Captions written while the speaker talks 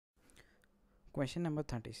Question number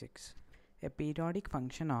 36. A periodic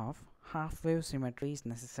function of half-wave symmetry is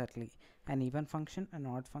necessarily an even function, an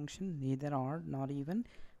odd function, neither odd nor even,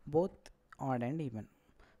 both odd and even.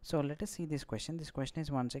 So let us see this question. This question is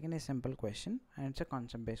once again a simple question and it's a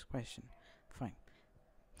concept-based question. Fine.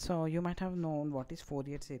 So you might have known what is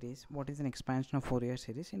Fourier series, what is an expansion of Fourier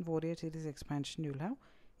series. In Fourier series expansion you will have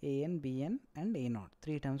an, bn and a0.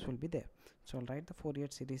 Three terms will be there. So I'll write the Fourier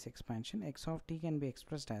series expansion. X of t can be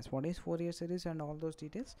expressed as what is Fourier series, and all those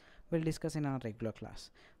details we'll discuss in our regular class.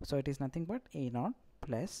 So it is nothing but a0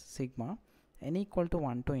 plus sigma n equal to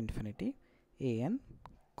 1 to infinity an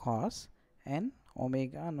cos n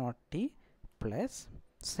omega naught t plus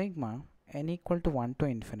sigma n equal to 1 to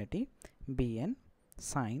infinity bn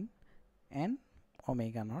sine n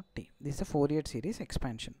omega naught t. This is a Fourier series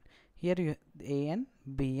expansion. Here you an,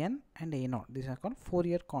 bn and a0. These are called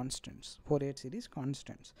Fourier constants, Fourier series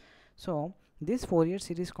constants. So these Fourier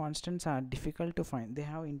series constants are difficult to find. They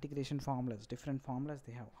have integration formulas, different formulas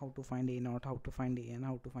they have. How to find a0, how to find an,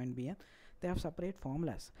 how to find bn. They have separate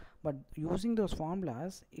formulas. But using those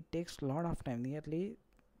formulas, it takes a lot of time. Nearly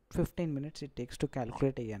 15 minutes it takes to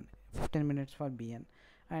calculate an, 15 minutes for bn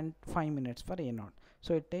and 5 minutes for a0.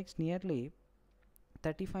 So it takes nearly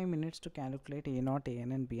 35 minutes to calculate a0,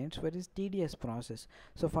 an and bn. It's a very tedious process.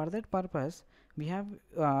 So for that purpose we have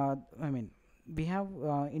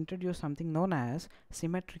introduced something known as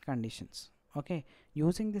symmetric conditions. Okay,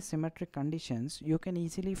 using the symmetric conditions you can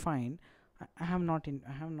easily find. I have not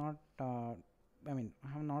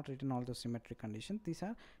written all the symmetric conditions. These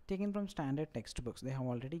are taken from standard textbooks. They have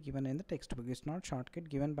already given in the textbook. It's not shortcut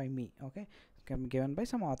given by me, okay, given by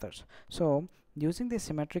some authors. So using the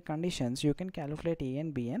symmetric conditions you can calculate a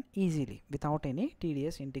and bn easily without any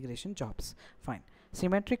tedious integration jobs. Fine.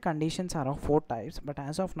 Symmetric conditions are of 4 types, but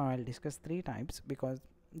as of now I'll discuss 3 types because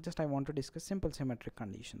just I want to discuss simple symmetric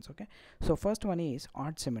conditions. Okay, so first one is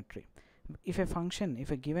odd symmetry. If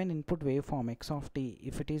a given input waveform x of t,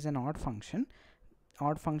 if it is an odd function,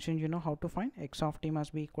 you know how to find. X of t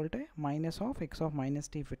must be equal to minus of x of minus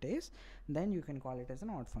t. If it is, then you can call it as an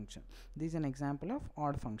odd function. This is an example of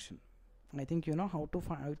odd function. I think you know how to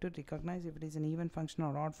recognize if it is an even function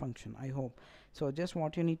or odd function, I hope. So just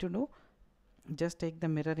what you need to do, just take the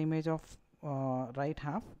mirror image of right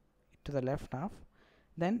half to the left half,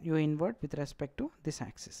 then you invert with respect to this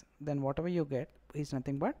axis, then whatever you get is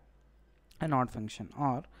nothing but an odd function.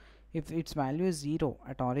 Or if its value is 0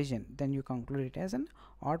 at origin, then you conclude it as an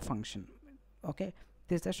odd function. Okay,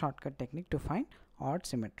 this is the shortcut technique to find odd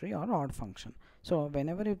symmetry or odd function. So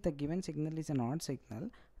whenever if the given signal is an odd signal,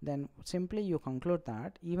 then simply you conclude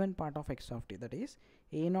that even part of x of t, that is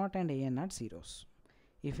a0 and an, are zeros.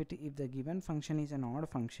 If the given function is an odd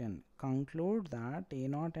function, conclude that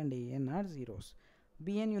a0 and an are zeros.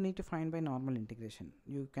 bn you need to find by normal integration.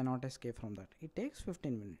 You cannot escape from that. It takes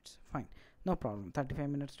 15 minutes. Fine, no problem. 35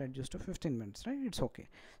 minutes reduced to 15 minutes, right? It's okay.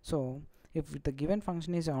 So if the given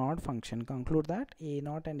function is an odd function, conclude that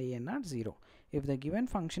a0 and an are 0. If the given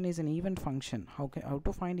function is an even function, how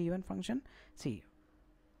to find even function? See,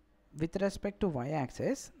 with respect to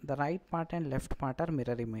y-axis, the right part and left part are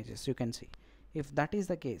mirror images. You can see. If that is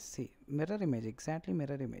the case, see, mirror image, exactly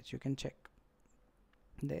mirror image. You can check.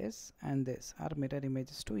 This and this are mirror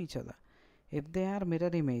images to each other. If they are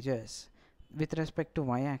mirror images with respect to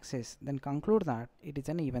y-axis, then conclude that it is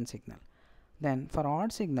an even signal. Then for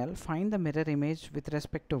odd signal, find the mirror image with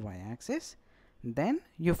respect to y-axis. Then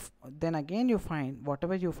again you find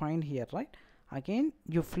whatever you find here, right? Again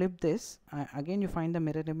you flip this. Again you find the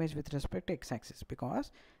mirror image with respect to x-axis,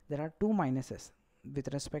 because there are 2 minuses with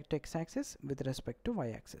respect to x-axis, with respect to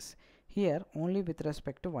y-axis. Here only with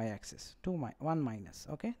respect to y-axis, 1 minus.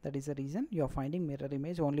 Okay, that is the reason you are finding mirror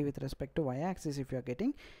image only with respect to y-axis. If you are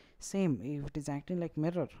getting same, if it is acting like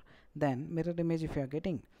mirror, then mirror image if you are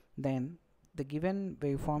getting, then the given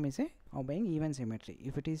waveform is obeying even symmetry.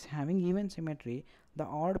 If it is having even symmetry, the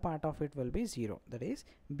odd part of it will be 0, that is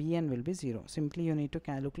bn will be 0. Simply you need to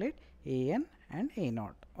calculate an and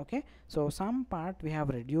a0. Okay, so some part we have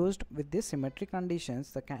reduced with this symmetry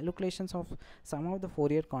conditions. The calculations of some of the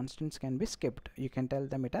Fourier constants can be skipped. You can tell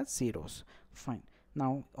them it as zeros. Fine.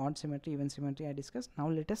 Now odd symmetry, even symmetry I discussed. Now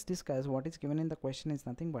let us discuss what is given in the question is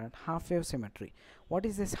nothing but half-wave symmetry. What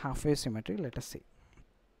is this half-wave symmetry? Let us see.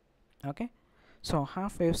 Okay, so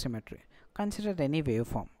half-wave symmetry, consider any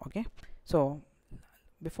waveform. Okay, so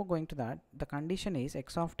before going to that, the condition is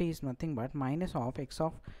x of t is nothing but minus of x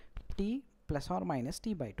of t plus or minus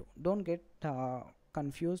t by 2. Don't get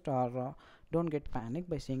confused or don't get panicked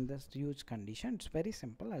by seeing this huge condition. It's very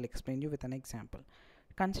simple. I'll explain you with an example.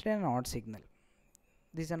 Consider an odd signal.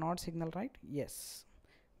 This is an odd signal, right? Yes,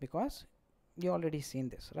 because you already seen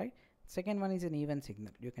this, right? Second one is an even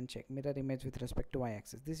signal. You can check mirror image with respect to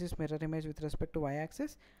y-axis. This is mirror image with respect to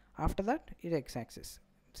y-axis. After that, it x-axis.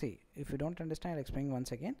 See, if you don't understand, I'll explain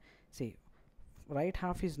once again. See, right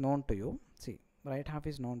half is known to you. See, right half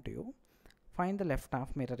is known to you. Find the left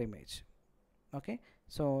half mirror image. Okay,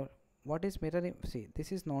 so what is mirror? See,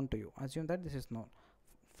 this is known to you. Assume that this is known.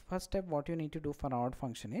 First step, what you need to do for odd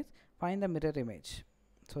function is find the mirror image.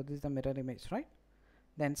 So this is the mirror image, right?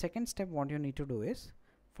 Then second step, what you need to do is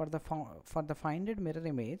for the finded mirror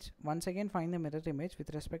image, once again find the mirror image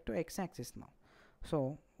with respect to x-axis now.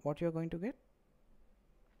 So what you are going to get?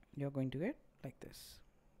 You are going to get like this.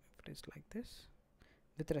 If it is like this,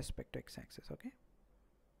 with respect to x-axis. Okay.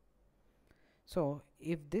 So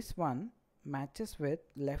if this one matches with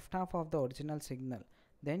left half of the original signal,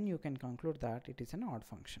 then you can conclude that it is an odd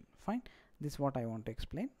function. Fine. This is what I want to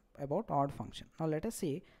explain about odd function. Now let us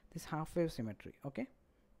see this half wave symmetry. Okay.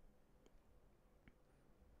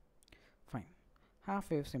 Fine.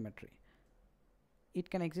 Half wave symmetry. It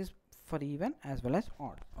can exist for even as well as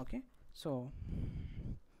odd. Okay. So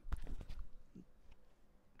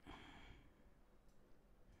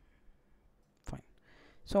fine.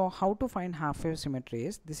 So how to find half wave symmetry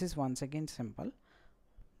is, this is once again simple.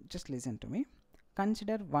 Just listen to me.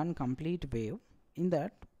 Consider one complete wave. In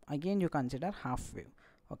that, again you consider half wave.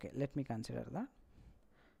 Okay, let me consider that.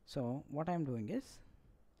 So what I am doing is,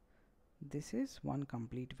 this is one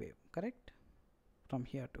complete wave, correct? From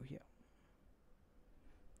here to here.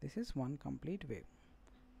 This is one complete wave,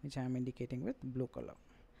 which I am indicating with blue color.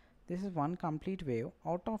 This is one complete wave,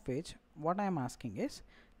 out of which what I am asking is,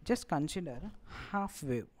 just consider half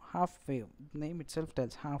wave. Half wave, name itself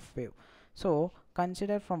tells half wave. So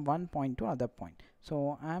consider from one point to other point.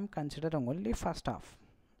 So I am considering only first half.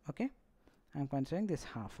 Okay, I am considering this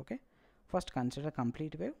half. Okay, first consider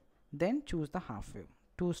complete wave, then choose the half wave.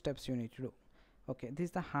 Two steps you need to do. Okay, this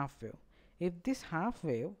is the half wave. If this half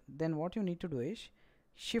wave, then what you need to do is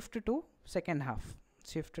shift to second half.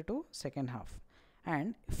 Shift to second half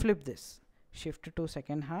and flip this. Shift to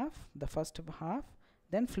second half, the first half,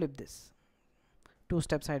 then flip this. Two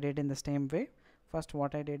steps I did in the same way. First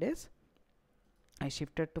what I did is, I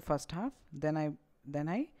shifted to first half, then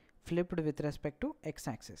I flipped with respect to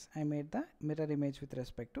x-axis. I made the mirror image with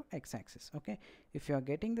respect to x-axis. Okay, if you are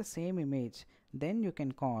getting the same image, then you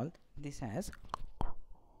can call this as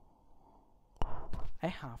a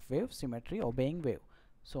half wave symmetry obeying wave.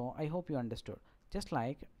 So I hope you understood. Just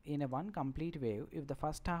like in a one complete wave, if the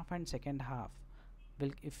first half and second half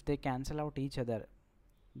will, if they cancel out each other,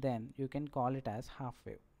 then you can call it as half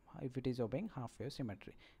wave. If it is obeying half wave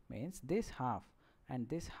symmetry, means this half and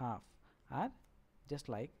this half are just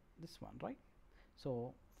like this one, right?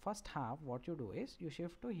 So first half, what you do is you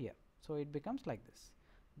shift to here, so it becomes like this.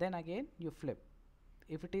 Then again you flip.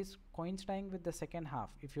 If it is coinciding with the second half,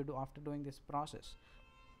 if you do after doing this process,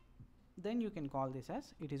 then you can call this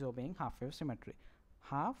as it is obeying half wave symmetry.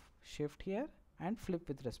 Half, shift here and flip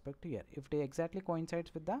with respect to here. If it exactly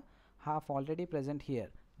coincides with the half already present here,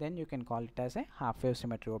 then you can call it as a half wave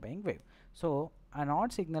symmetry obeying wave. So an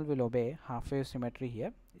odd signal will obey half wave symmetry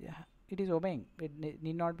here. It is obeying. It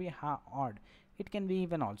need not be odd. It can be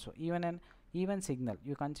even also. Even an even signal,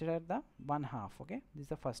 you consider the one half. Okay, this is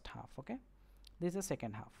the first half. Okay, this is the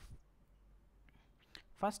second half.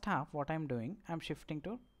 First half, what I am doing, I am shifting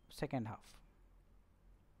to second half.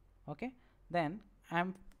 Okay, then I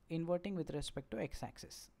am inverting with respect to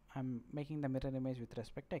x-axis. I am making the mirror image with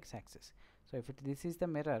respect to x-axis. So if this is the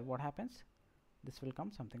mirror, what happens? This will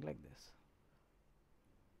come something like this.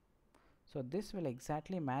 So this will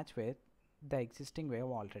exactly match with the existing wave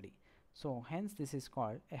already. So hence this is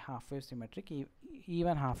called a half wave symmetric,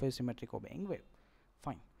 even half wave symmetric obeying wave.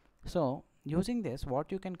 Fine. So using this,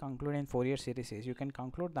 what you can conclude in Fourier series is, you can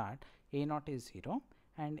conclude that a naught is 0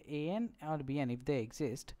 and an or bn, if they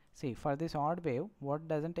exist, see for this odd wave, what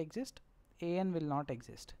doesn't exist? An will not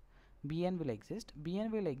exist. Bn will exist.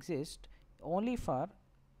 Bn will exist only for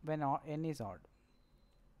when n is odd.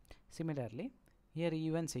 Similarly, here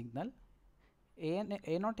even signal,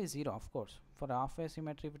 a naught is 0, of course. For half wave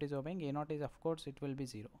symmetry, if it is obeying, a naught is, of course, it will be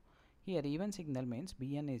 0. Here even signal means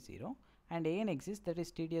bn is 0 and an exists. That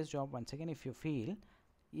is tedious job. Once again, if you feel,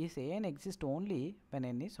 is an exist only when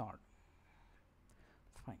n is odd.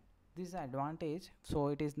 Fine. This is the advantage. So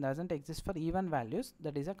it is doesn't exist for even values.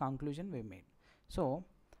 That is a conclusion we made. So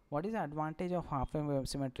what is the advantage of half wave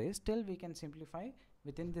symmetry? Still we can simplify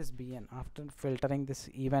within this bn. After filtering this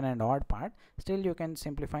even and odd part, still you can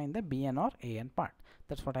simplify in the bn or an part.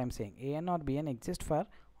 That's what I am saying. An or bn exist for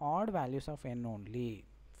odd values of n only.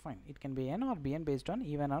 Fine. It can be n or bn based on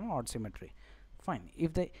even or odd symmetry. Fine.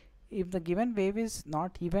 If the given wave is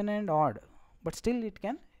not even and odd, but still it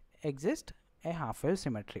can exist a half-wave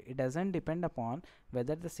symmetry. It doesn't depend upon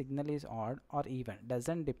whether the signal is odd or even,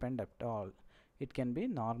 doesn't depend at all. It can be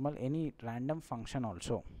normal, any random function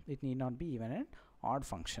also. It need not be even an odd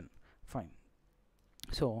function. Fine.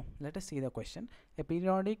 So let us see the question. A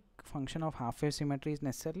periodic function of half-wave symmetry is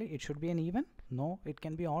necessarily, it should be an even? No, it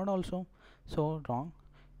can be odd also. So wrong.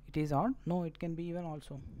 It is odd? No, it can be even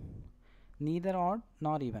also. Neither odd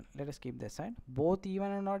nor even. Let us keep this side. Both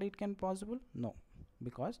even and odd it can possible? No,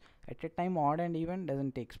 because at a time odd and even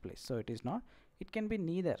doesn't takes place. So it is not. It can be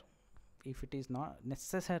neither. If it is not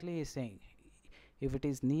necessarily is saying, if it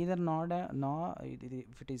is neither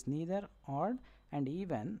if it is neither odd and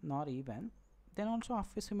even nor even, then also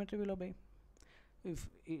half-wave symmetry will obey. If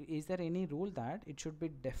is there any rule that it should be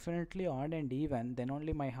definitely odd and even, then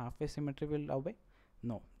only my half-wave symmetry will obey?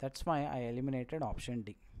 No, that's why I eliminated option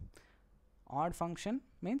D. Odd function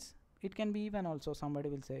means it can be even also, somebody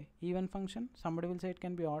will say. Even function, somebody will say it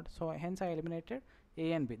can be odd. So hence I eliminated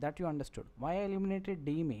A and B. That you understood. Why I eliminated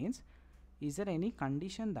D means, is there any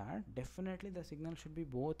condition that definitely the signal should be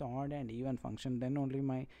both odd and even function, then only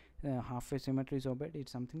my half-wave symmetry is obeyed?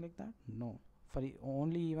 It's something like that? No. For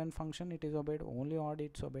only even function it is obeyed, only odd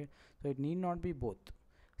it's obeyed. So it need not be both.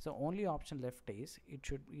 So only option left is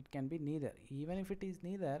it can be neither. Even if it is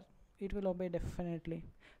neither, it will obey definitely.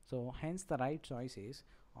 So hence the right choice is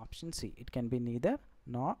option C. It can be neither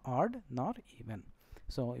nor odd nor even.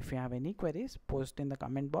 So if you have any queries, post in the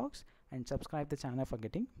comment box and subscribe the channel for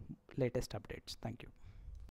getting latest updates. Thank you.